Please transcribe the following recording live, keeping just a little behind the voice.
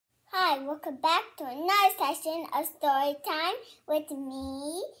Hi, welcome back to another session of story time with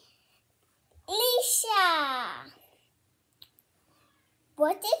me, Leisha.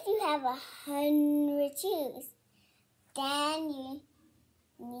 What if you have 100 shoes? Then you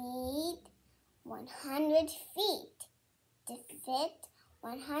need 100 feet to fit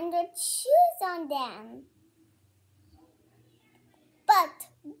 100 shoes on them. But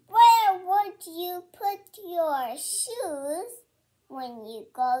where would you put your shoes when you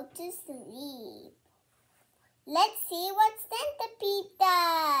go to sleep? Let's see what Centipede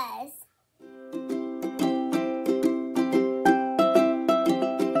does.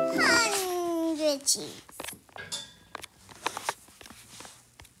 100 shoes.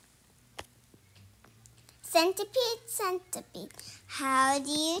 Centipede, Centipede, how do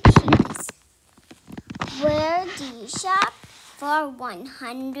you choose? Where do you shop for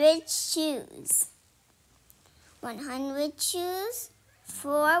 100 shoes? 100 shoes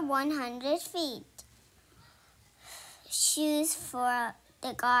for 100 feet. Shoes for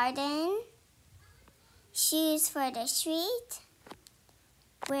the garden. Shoes for the street.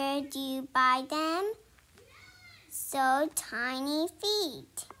 Where do you buy them? So tiny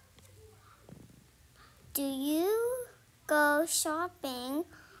feet. Do you go shopping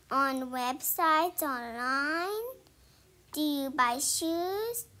on websites online? Do you buy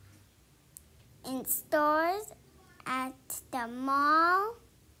shoes in stores at the mall?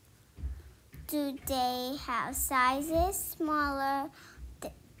 Do they have sizes smaller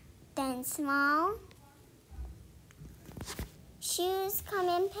than small? Shoes come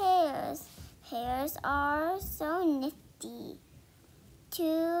in pairs. Pairs are so nifty.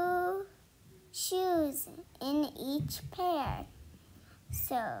 2 shoes in each pair.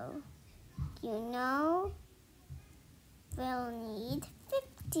 So, you know, we'll need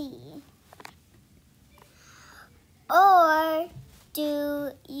 50. Or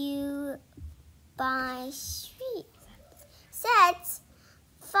do you buy sets,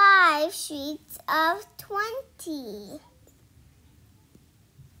 5 sheets of 20.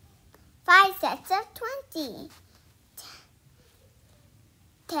 5 sets of 20.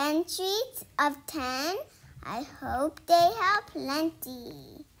 10 sheets of 10. I hope they have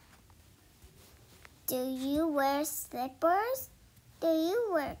plenty. Do you wear slippers? Do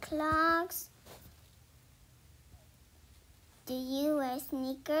you wear clogs? Do you wear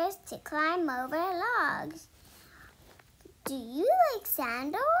sneakers to climb over logs? Do you like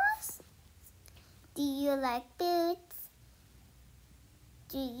sandals? Do you like boots?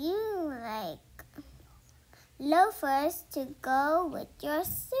 Do you like loafers to go with your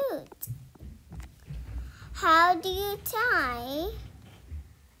suit? How do you tie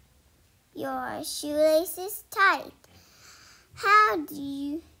your shoelaces tight? How do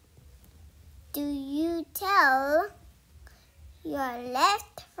you tell your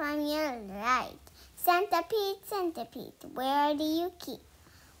left from your right? Centipede, Centipede, where do you keep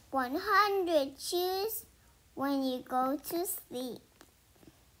 100 shoes when you go to sleep?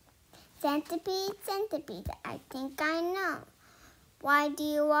 Centipede, Centipede, I think I know. Why do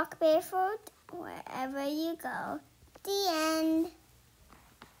you walk barefoot wherever you go? The end.